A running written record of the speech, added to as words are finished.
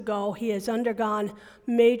ago, he has undergone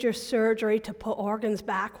major surgery to put organs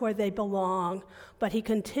back where they belong, but he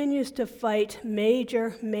continues to fight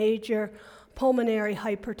major pulmonary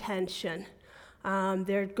hypertension.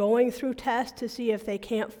 They're going through tests to see if they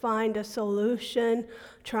can't find a solution,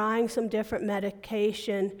 trying some different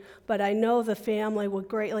medication, but I know the family would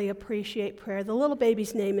greatly appreciate prayer. The little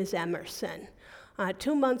baby's name is Emerson.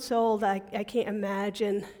 2 months old, I can't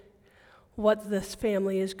imagine what this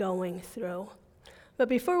family is going through. But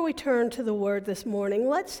before we turn to the word this morning,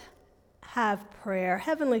 let's have prayer.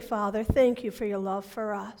 Heavenly Father, thank you for your love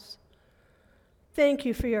for us. Thank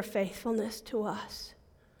you for your faithfulness to us.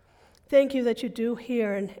 Thank you that you do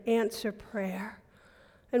hear and answer prayer.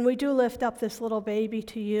 And we do lift up this little baby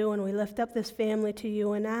to you, and we lift up this family to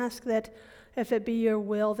you, and ask that if it be your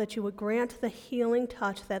will, that you would grant the healing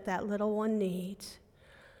touch that that little one needs.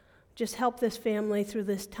 Just help this family through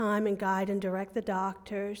this time and guide and direct the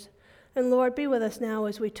doctors. And Lord, be with us now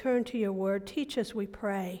as we turn to your word. Teach us, we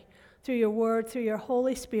pray, through your word, through your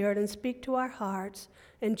Holy Spirit, and speak to our hearts.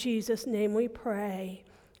 In Jesus' name we pray.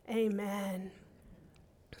 Amen.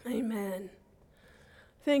 Amen.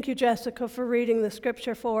 Thank you, Jessica, for reading the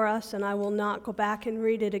scripture for us, and I will not go back and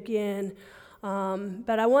read it again.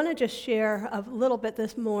 But I want to just share a little bit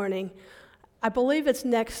this morning. I believe it's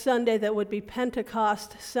next Sunday that would be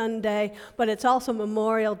Pentecost Sunday, but it's also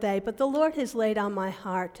Memorial Day. But the Lord has laid on my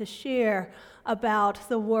heart to share about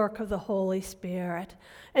the work of the Holy Spirit.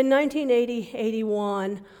 In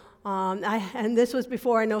 1981, and this was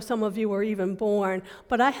before I know some of you were even born,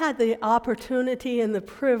 but I had the opportunity and the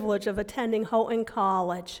privilege of attending Houghton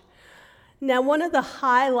College. Now, one of the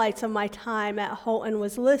highlights of my time at Houghton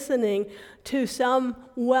was listening to some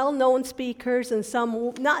well-known speakers and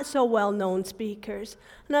some not so well-known speakers.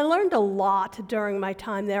 And I learned a lot during my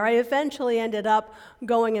time there. I eventually ended up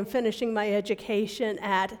going and finishing my education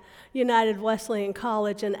at United Wesleyan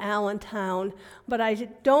College in Allentown, but I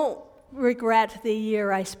don't regret the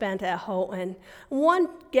year I spent at Houghton. One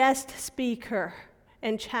guest speaker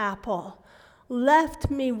in chapel left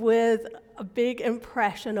me with a big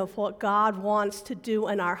impression of what God wants to do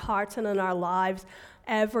in our hearts and in our lives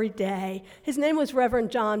every day. His name was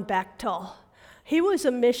Reverend John Bechtel. He was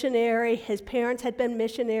a missionary. His parents had been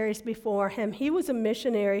missionaries before him. He was a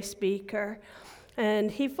missionary speaker, and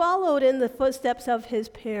he followed in the footsteps of his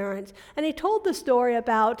parents. And he told the story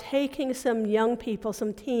about taking some young people,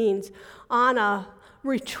 some teens, on a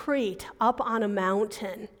retreat up on a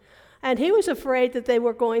mountain. And he was afraid that they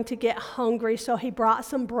were going to get hungry, so he brought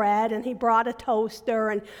some bread, and he brought a toaster,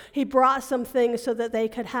 and he brought some things so that they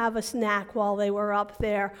could have a snack while they were up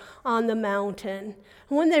there on the mountain.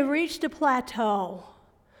 And when they reached a plateau,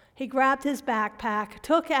 he grabbed his backpack,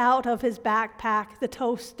 took out of his backpack the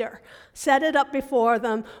toaster, set it up before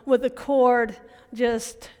them with the cord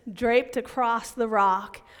just draped across the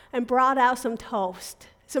rock, and brought out some toast.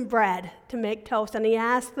 Some bread to make toast, and he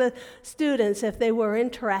asked the students if they were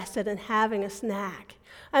interested in having a snack.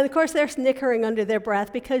 And of course, they're snickering under their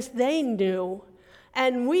breath because they knew,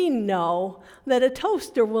 and we know, that a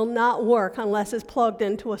toaster will not work unless it's plugged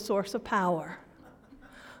into a source of power.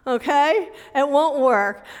 Okay? It won't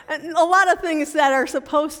work. And a lot of things that are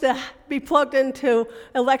supposed to be plugged into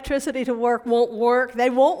electricity to work won't work. They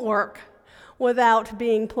won't work without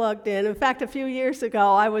being plugged in. In fact, a few years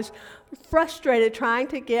ago, I was frustrated trying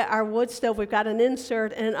to get our wood stove. We've got an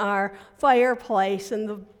insert in our fireplace, and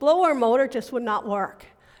the blower motor just would not work.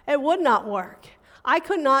 It would not work. I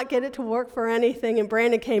could not get it to work for anything, and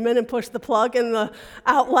Brandon came in and pushed the plug in the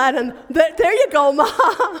outlet, and there you go, Mom.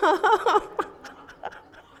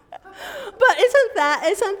 But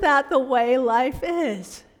isn't that the way life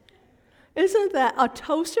is? Isn't that a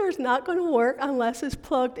toaster is not going to work unless it's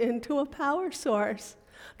plugged into a power source?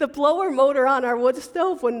 The blower motor on our wood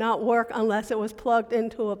stove would not work unless it was plugged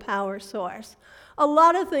into a power source. A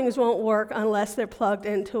lot of things won't work unless they're plugged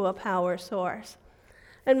into a power source.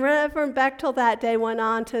 And Reverend Bechtel that day went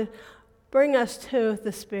on to bring us to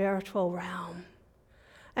the spiritual realm.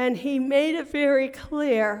 And he made it very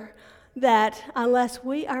clear that unless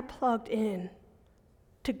we are plugged in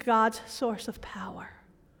to God's source of power,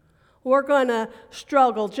 we're going to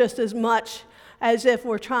struggle just as much as if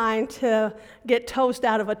we're trying to get toast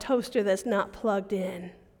out of a toaster that's not plugged in.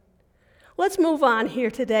 Let's move on here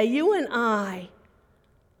today. You and I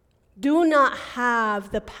do not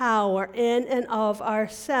have the power in and of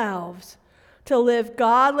ourselves to live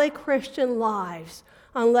godly Christian lives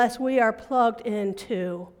unless we are plugged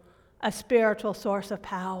into a spiritual source of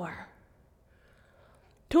power.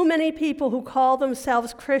 Too many people who call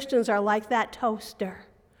themselves Christians are like that toaster,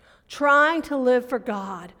 trying to live for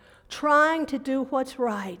God, trying to do what's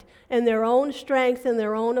right in their own strength and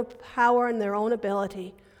their own power and their own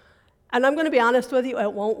ability. And I'm going to be honest with you,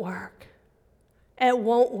 it won't work. It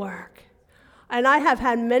won't work. And I have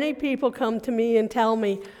had many people come to me and tell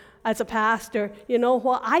me, as a pastor, you know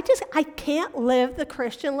what, I can't live the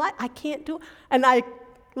Christian life. I can't do it. And I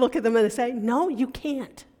look at them and I say, no, you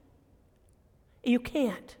can't. You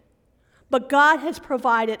can't. But God has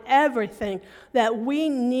provided everything that we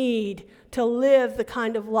need to live the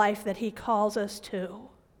kind of life that He calls us to.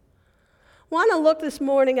 I want to look this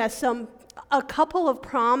morning at a couple of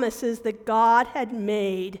promises that God had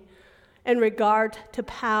made in regard to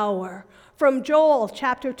power. From Joel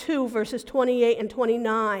chapter 2, verses 28 and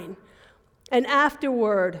 29. And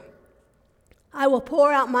afterward, I will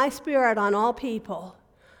pour out my Spirit on all people.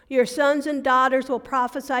 Your sons and daughters will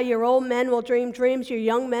prophesy, your old men will dream dreams, your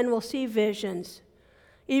young men will see visions.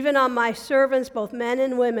 Even on my servants, both men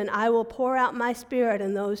and women, I will pour out my Spirit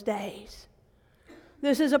in those days.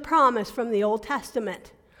 This is a promise from the Old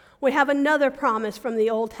Testament. We have another promise from the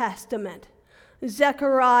Old Testament.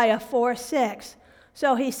 Zechariah 4:6.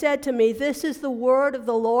 So he said to me, this is the word of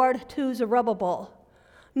the Lord to Zerubbabel,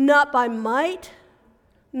 not by might,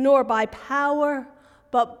 nor by power,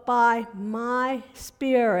 but by my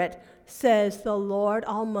Spirit, says the Lord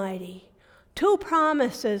Almighty. Two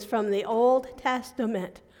promises from the Old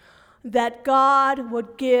Testament that God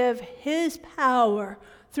would give His power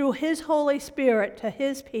through His Holy Spirit to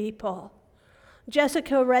His people.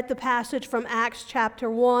 Jessica read the passage from Acts chapter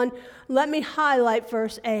 1. Let me highlight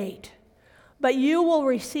verse 8. But you will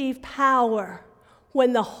receive power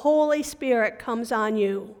when the Holy Spirit comes on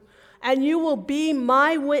you, and you will be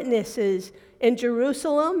my witnesses in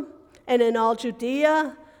Jerusalem and in all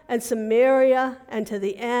Judea and Samaria and to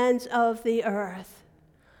the ends of the earth.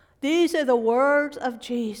 These are the words of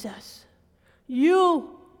Jesus.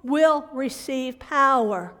 You will receive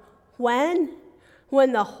power. When?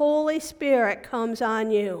 When the Holy Spirit comes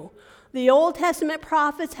on you. The Old Testament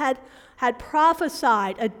prophets had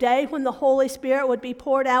prophesied a day when the Holy Spirit would be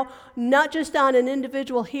poured out, not just on an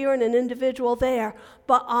individual here and an individual there,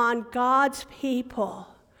 but on God's people.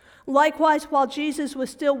 Likewise, while Jesus was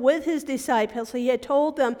still with His disciples, He had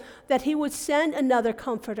told them that He would send another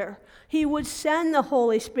comforter. He would send the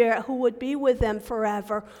Holy Spirit who would be with them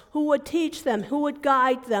forever, who would teach them, who would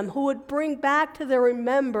guide them, who would bring back to their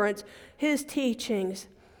remembrance His teachings.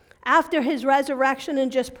 After His resurrection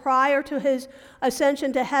and just prior to His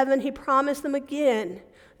ascension to heaven, He promised them again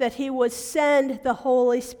that He would send the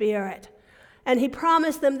Holy Spirit. And He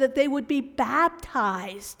promised them that they would be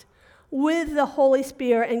baptized with the Holy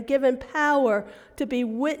Spirit and given power to be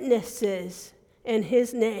witnesses in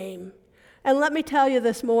His name. And let me tell you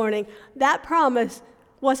this morning, that promise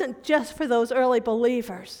wasn't just for those early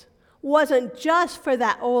believers, wasn't just for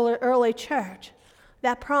that early church.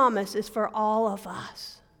 That promise is for all of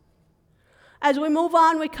us. As we move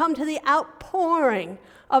on, we come to the outpouring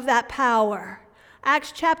of that power.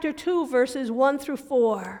 Acts chapter 2, verses 1 through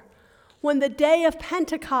 4. When the day of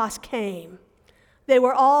Pentecost came, they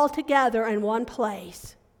were all together in one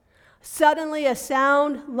place. Suddenly a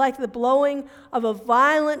sound like the blowing of a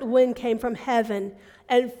violent wind came from heaven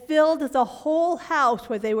and filled the whole house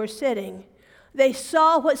where they were sitting. They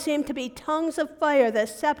saw what seemed to be tongues of fire that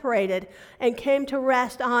separated and came to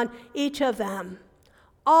rest on each of them.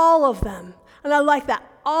 All of them, and I like that,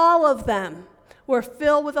 all of them were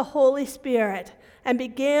filled with the Holy Spirit and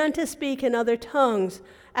began to speak in other tongues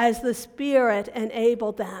as the Spirit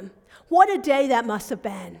enabled them. What a day that must have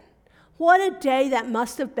been. What a day that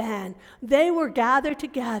must have been. They were gathered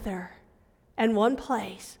together in one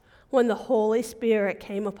place when the Holy Spirit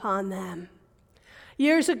came upon them.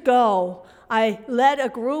 Years ago, I led a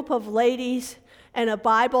group of ladies in a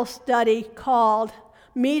Bible study called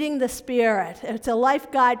Meeting the Spirit. It's a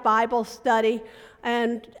Life Guide Bible study,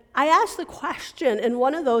 and I asked the question in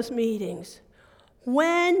one of those meetings,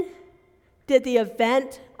 when did the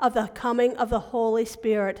event of the coming of the Holy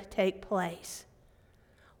Spirit take place?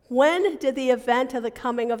 When did the event of the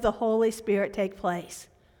coming of the Holy Spirit take place?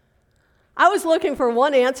 I was looking for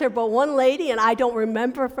one answer, but one lady, and I don't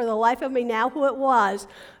remember for the life of me now who it was,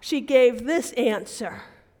 she gave this answer: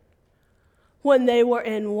 when they were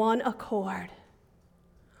in one accord.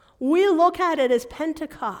 We look at it as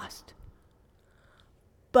Pentecost,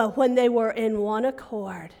 but when they were in one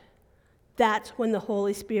accord, that's when the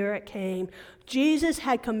Holy Spirit came. Jesus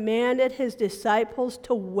had commanded His disciples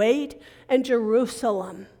to wait in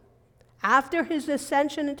Jerusalem. After His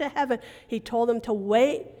ascension into heaven, He told them to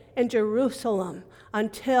wait in Jerusalem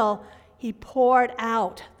until He poured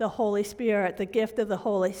out the Holy Spirit, the gift of the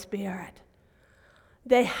Holy Spirit.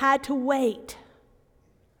 They had to wait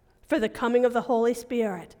for the coming of the Holy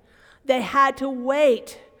Spirit. They had to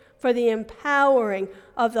wait for the empowering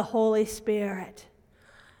of the Holy Spirit.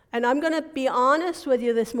 And I'm going to be honest with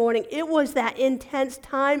you this morning. It was that intense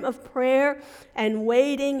time of prayer and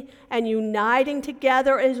waiting and uniting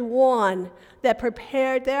together as one that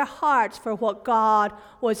prepared their hearts for what God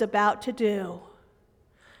was about to do.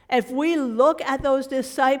 If we look at those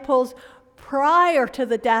disciples prior to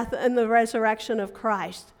the death and the resurrection of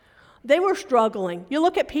Christ, they were struggling. You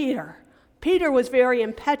look at Peter. Peter was very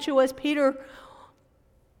impetuous.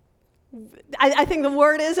 I think the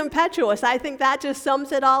word is impetuous. I think that just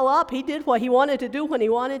sums it all up. He did what he wanted to do when he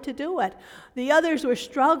wanted to do it. The others were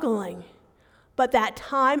struggling. But that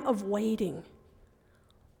time of waiting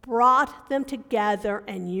brought them together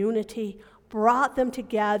in unity, brought them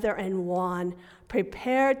together in one,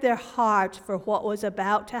 prepared their hearts for what was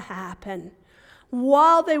about to happen.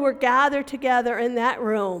 While they were gathered together in that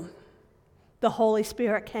room, the Holy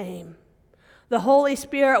Spirit came. The Holy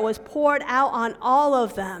Spirit was poured out on all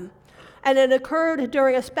of them. And it occurred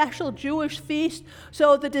during a special Jewish feast,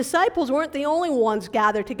 so the disciples weren't the only ones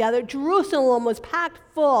gathered together. Jerusalem was packed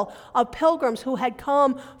full of pilgrims who had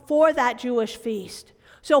come for that Jewish feast.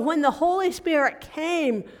 So when the Holy Spirit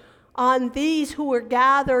came on these who were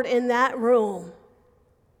gathered in that room,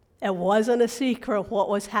 it wasn't a secret what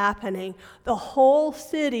was happening. The whole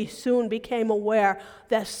city soon became aware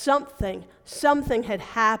that something had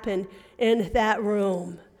happened in that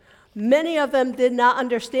room. Many of them did not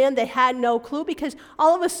understand. They had no clue because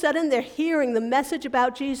all of a sudden they're hearing the message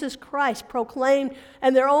about Jesus Christ proclaimed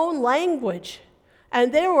in their own language.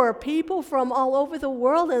 And there were people from all over the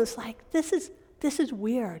world, and it's like, this is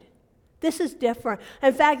weird. This is different.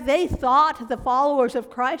 In fact, they thought the followers of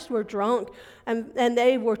Christ were drunk, and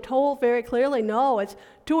they were told very clearly, no, it's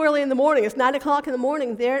too early in the morning. It's 9 o'clock in the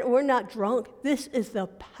morning. We're not drunk. This is the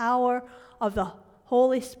power of the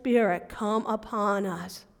Holy Spirit come upon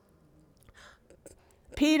us.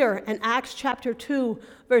 Peter in Acts chapter 2,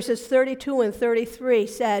 verses 32 and 33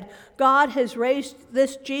 said, God has raised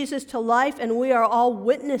this Jesus to life, and we are all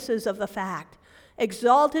witnesses of the fact.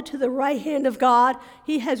 Exalted to the right hand of God,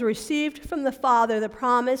 he has received from the Father the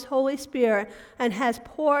promised Holy Spirit and has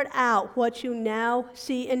poured out what you now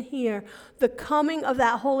see and hear. The coming of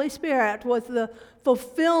that Holy Spirit was the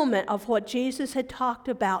fulfillment of what Jesus had talked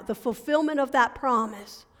about. The fulfillment of that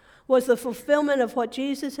promise was the fulfillment of what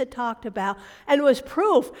Jesus had talked about, and was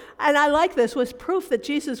proof, and I like this, was proof that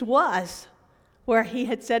Jesus was where he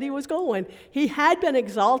had said he was going. He had been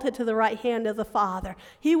exalted to the right hand of the Father.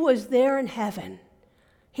 He was there in heaven.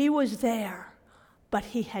 He was there, but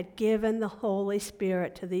he had given the Holy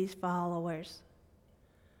Spirit to these followers.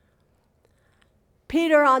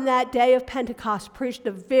 Peter, on that day of Pentecost, preached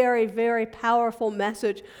a very, very powerful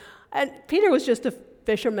message. And Peter was just a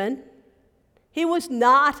fisherman. He was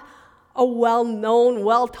not a well-known,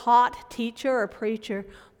 well-taught teacher or preacher,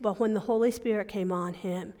 but when the Holy Spirit came on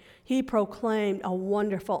him, he proclaimed a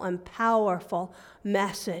wonderful and powerful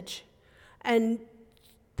message. And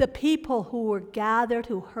the people who were gathered,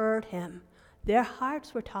 who heard him, their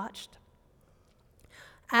hearts were touched.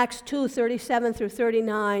 Acts 2:37 through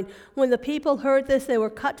 39, when the people heard this, they were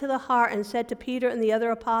cut to the heart and said to Peter and the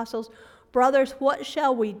other apostles, Brothers, what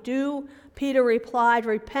shall we do? Peter replied,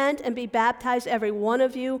 Repent and be baptized, every one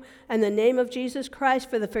of you, in the name of Jesus Christ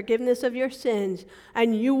for the forgiveness of your sins,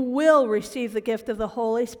 and you will receive the gift of the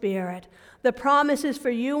Holy Spirit. The promise is for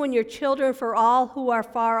you and your children, for all who are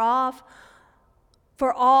far off,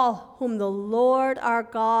 for all whom the Lord our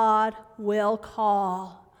God will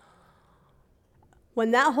call.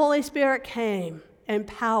 When that Holy Spirit came in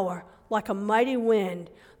power, like a mighty wind,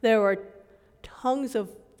 there were tongues of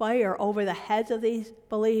fire over the heads of these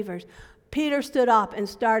believers. Peter stood up and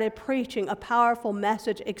started preaching a powerful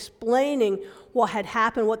message explaining what had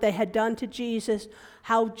happened, what they had done to Jesus,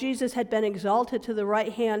 how Jesus had been exalted to the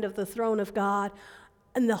right hand of the throne of God.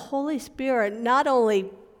 And the Holy Spirit not only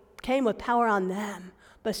came with power on them,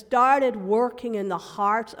 but started working in the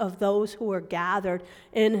hearts of those who were gathered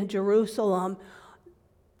in Jerusalem.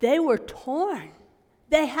 They were torn.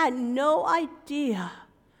 They had no idea.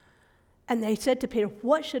 And they said to Peter,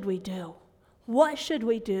 What should we do? What should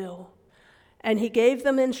we do? And he gave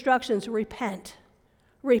them instructions, repent,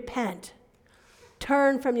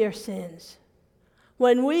 turn from your sins.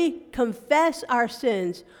 When we confess our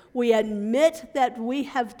sins, we admit that we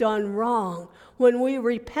have done wrong. When we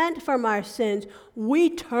repent from our sins,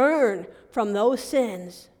 we turn from those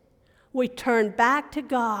sins. We turn back to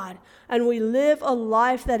God, and we live a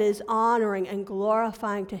life that is honoring and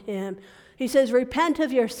glorifying to him. He says, repent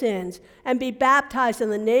of your sins and be baptized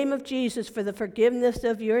in the name of Jesus for the forgiveness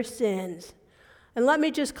of your sins. And let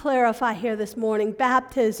me just clarify here this morning,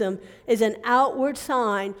 baptism is an outward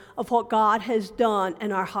sign of what God has done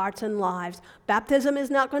in our hearts and lives. Baptism is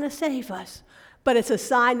not going to save us. but it's a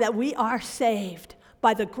sign that we are saved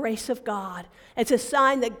by the grace of God. It's a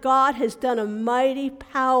sign that God has done a mighty,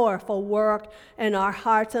 powerful work in our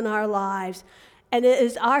hearts and our lives. And it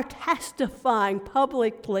is our testifying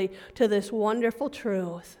publicly to this wonderful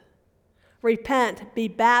truth. Repent, be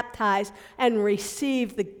baptized, and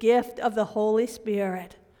receive the gift of the Holy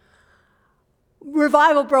Spirit.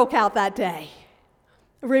 Revival broke out that day.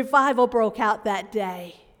 Revival broke out that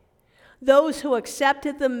day. Those who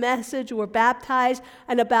accepted the message were baptized,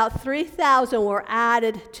 and about 3,000 were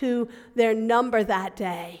added to their number that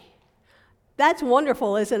day. That's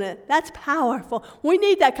wonderful, isn't it? That's powerful. We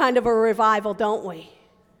need that kind of a revival, don't we?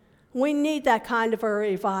 We need that kind of a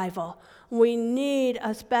revival. We need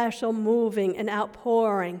a special moving and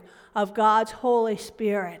outpouring of God's Holy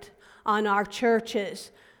Spirit on our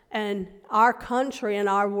churches and our country and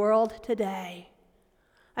our world today.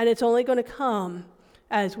 And it's only going to come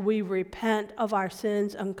as we repent of our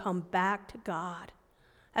sins and come back to God.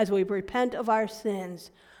 As we repent of our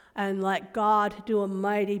sins and let God do a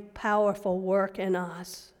mighty, powerful work in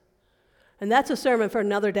us. And that's a sermon for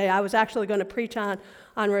another day. I was actually going to preach on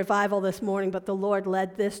revival this morning, but the Lord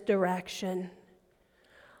led this direction.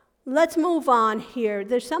 Let's move on here.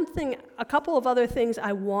 There's a couple of other things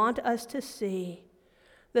I want us to see.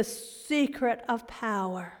 The secret of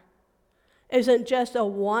power isn't just a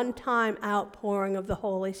one-time outpouring of the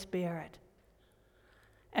Holy Spirit.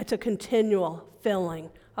 It's a continual filling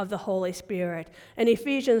of the Holy Spirit. In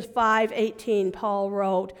Ephesians 5:18, Paul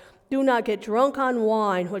wrote, "Do not get drunk on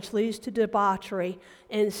wine, which leads to debauchery.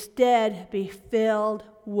 Instead, be filled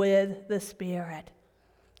with the Spirit."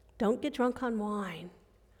 Don't get drunk on wine,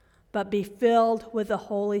 but be filled with the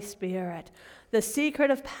Holy Spirit. The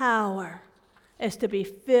secret of power is to be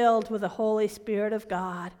filled with the Holy Spirit of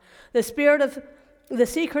God. The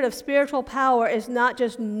secret of spiritual power is not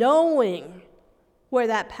just knowing where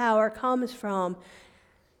that power comes from.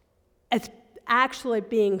 It's actually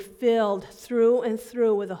being filled through and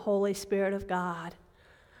through with the Holy Spirit of God.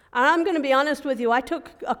 And I'm going to be honest with you, I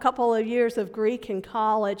took a couple of years of Greek in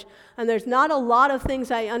college, and there's not a lot of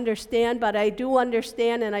things I understand, but I do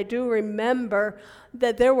understand and I do remember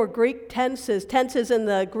that there were Greek tenses in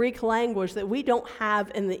the Greek language that we don't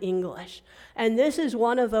have in the English. And this is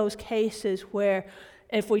one of those cases where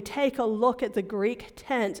if we take a look at the Greek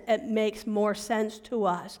tense, it makes more sense to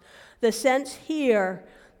us. The sense here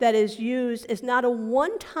that is used is not a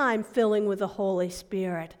one-time filling with the Holy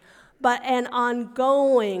Spirit, but an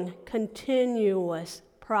ongoing, continuous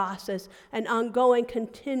process, an ongoing,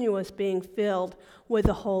 continuous being filled with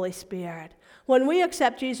the Holy Spirit. When we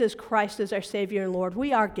accept Jesus Christ as our Savior and Lord,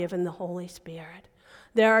 we are given the Holy Spirit.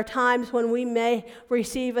 There are times when we may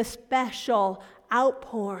receive a special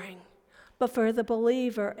outpouring, but for the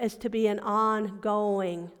believer, it's to be an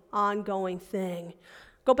ongoing thing.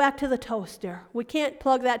 Go back to the toaster. We can't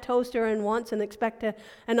plug that toaster in once and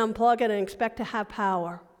unplug it and expect to have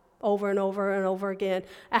power over and over and over again.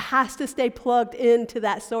 It has to stay plugged into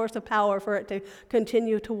that source of power for it to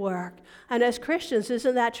continue to work. And as Christians,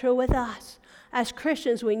 isn't that true with us? As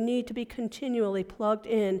Christians, we need to be continually plugged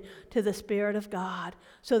in to the Spirit of God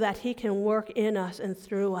so that He can work in us and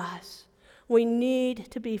through us. We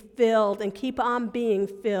need to be filled and keep on being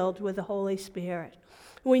filled with the Holy Spirit.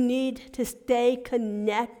 We need to stay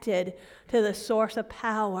connected to the source of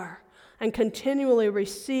power and continually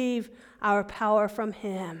receive our power from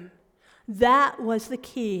Him. That was the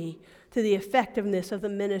key to the effectiveness of the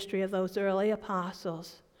ministry of those early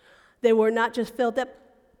apostles. They were not just filled at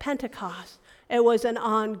Pentecost. It was an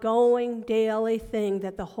ongoing daily thing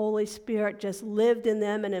that the Holy Spirit just lived in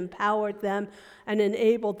them and empowered them and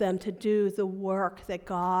enabled them to do the work that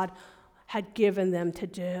God had given them to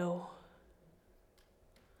do.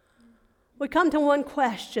 We come to one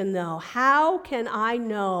question, though. How can I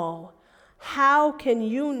know? How can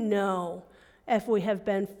you know if we have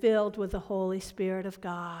been filled with the Holy Spirit of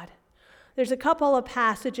God? There's a couple of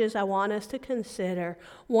passages I want us to consider.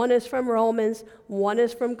 One is from Romans, one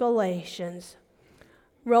is from Galatians.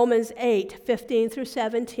 Romans 8:15 through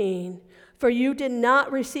 17. For you did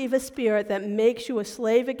not receive a spirit that makes you a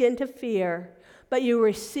slave again to fear, but you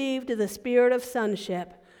received the spirit of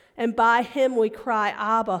sonship, and by Him we cry,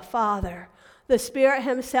 Abba, Father. The Spirit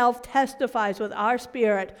Himself testifies with our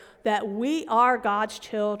spirit that we are God's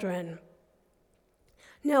children.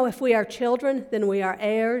 Now, if we are children, then we are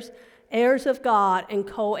heirs, heirs of God and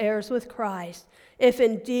co-heirs with Christ, if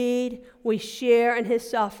indeed we share in His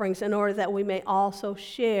sufferings in order that we may also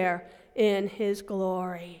share in His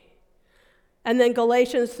glory. And then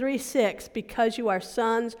Galatians 3:6, because you are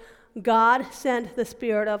sons, God sent the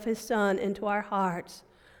Spirit of His Son into our hearts,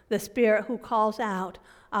 the Spirit who calls out,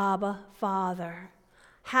 Abba, Father.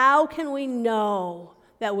 How can we know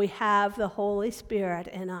that we have the Holy Spirit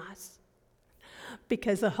in us?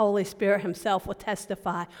 Because the Holy Spirit himself will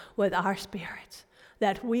testify with our spirits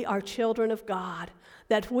that we are children of God,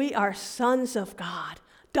 that we are sons of God,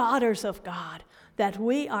 daughters of God, that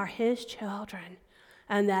we are his children,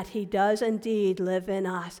 and that he does indeed live in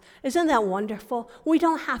us. Isn't that wonderful? We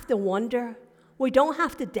don't have to wonder. We don't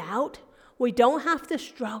have to doubt. We don't have to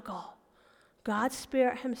struggle. God's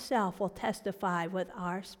Spirit himself will testify with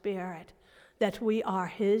our spirit that we are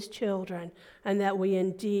his children and that we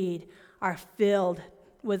indeed are filled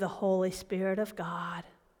with the Holy Spirit of God.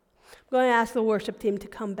 I'm going to ask the worship team to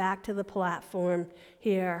come back to the platform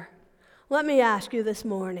here. Let me ask you this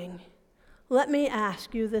morning,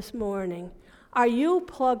 are you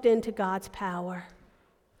plugged into God's power?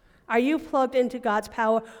 Are you plugged into God's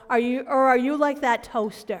power? Or are you like that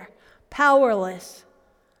toaster, powerless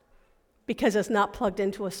because it's not plugged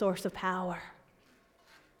into a source of power?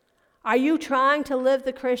 Are you trying to live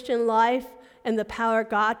the Christian life and the power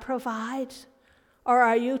God provides? Or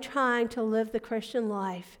are you trying to live the Christian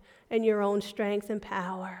life in your own strength and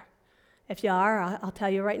power? If you are, I'll tell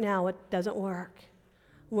you right now, it doesn't work.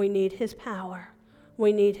 We need his power.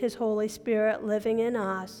 We need his Holy Spirit living in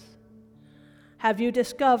us. Have you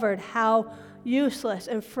discovered how useless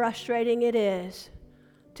and frustrating it is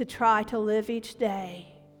to try to live each day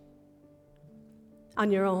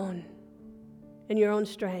on your own, in your own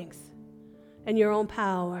strength, in your own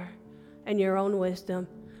power, and your own wisdom?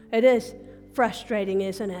 It is frustrating,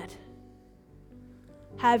 isn't it?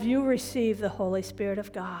 Have you received the Holy Spirit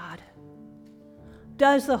of God?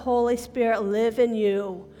 Does the Holy Spirit live in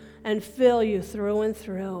you and fill you through and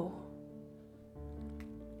through?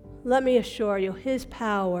 Let me assure you, his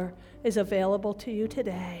power is available to you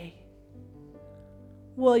today.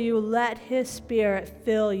 Will you let his Spirit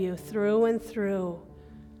fill you through and through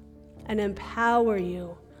and empower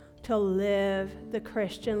you to live the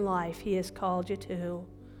Christian life he has called you to?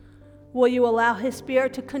 Will you allow his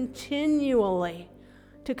Spirit to continually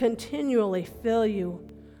fill you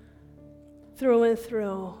through and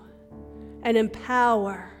through and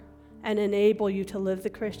empower and enable you to live the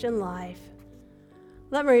Christian life?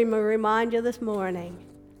 Let me remind you this morning,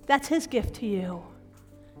 that's his gift to you.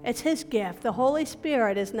 It's his gift. The Holy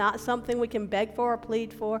Spirit is not something we can beg for or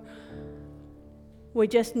plead for. We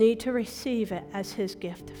just need to receive it as his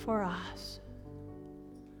gift for us.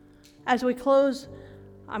 As we close,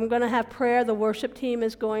 I'm going to have prayer. The worship team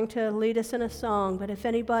is going to lead us in a song, but if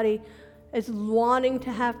anybody is wanting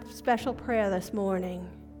to have special prayer this morning,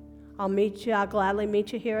 I'll gladly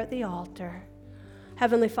meet you here at the altar.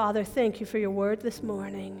 Heavenly Father, thank you for your word this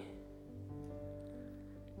morning.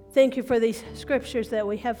 Thank you for these scriptures that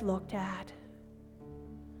we have looked at.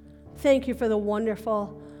 Thank you for the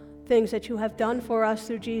wonderful things that you have done for us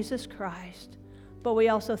through Jesus Christ. But we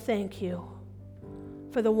also thank you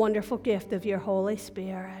for the wonderful gift of your Holy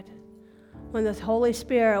Spirit. When the Holy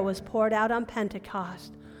Spirit was poured out on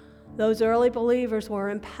Pentecost, those early believers were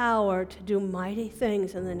empowered to do mighty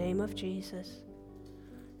things in the name of Jesus.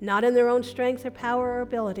 Not in their own strength or power or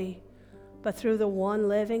ability, but through the one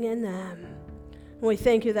living in them. And we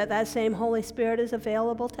thank you that that same Holy Spirit is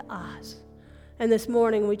available to us. And this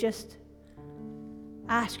morning we just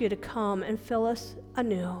ask you to come and fill us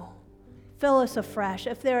anew. Fill us afresh.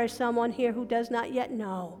 If there is someone here who does not yet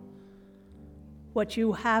know what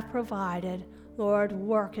you have provided, Lord,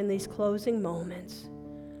 work in these closing moments.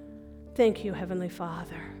 Thank you, Heavenly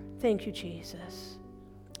Father. Thank you, Jesus.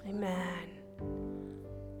 Amen.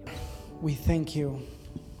 We thank you.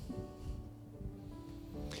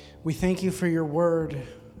 We thank you for your word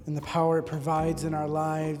and the power it provides in our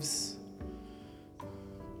lives.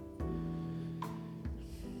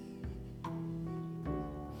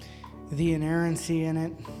 The inerrancy in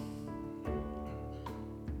it.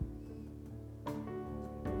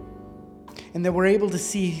 And that we're able to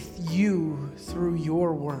see you through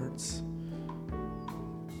your words.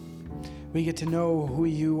 We get to know who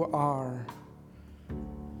you are.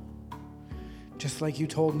 Just like you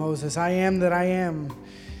told Moses, I am that I am.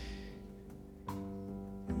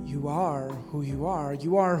 You are who you are.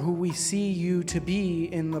 You are who we see you to be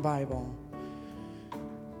in the Bible.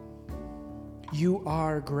 You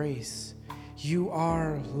are grace. You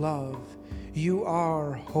are love. You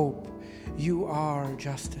are hope. You are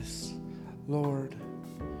justice, Lord.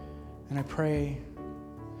 And I pray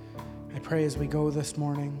as we go this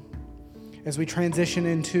morning, as we transition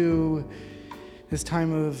into this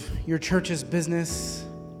time of your church's business,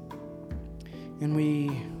 and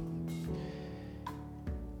we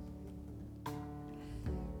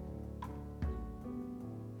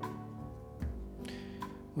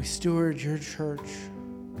steward your church.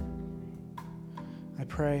 I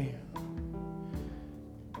pray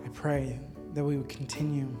pray that we would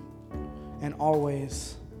continue and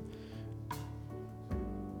always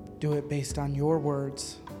do it based on your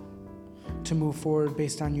words, to move forward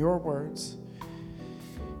based on your words,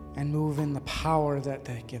 and move in the power that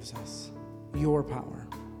gives us, your power.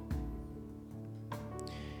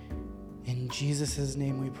 In Jesus'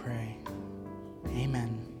 name we pray.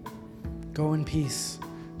 Amen. Go in peace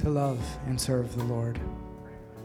to love and serve the Lord.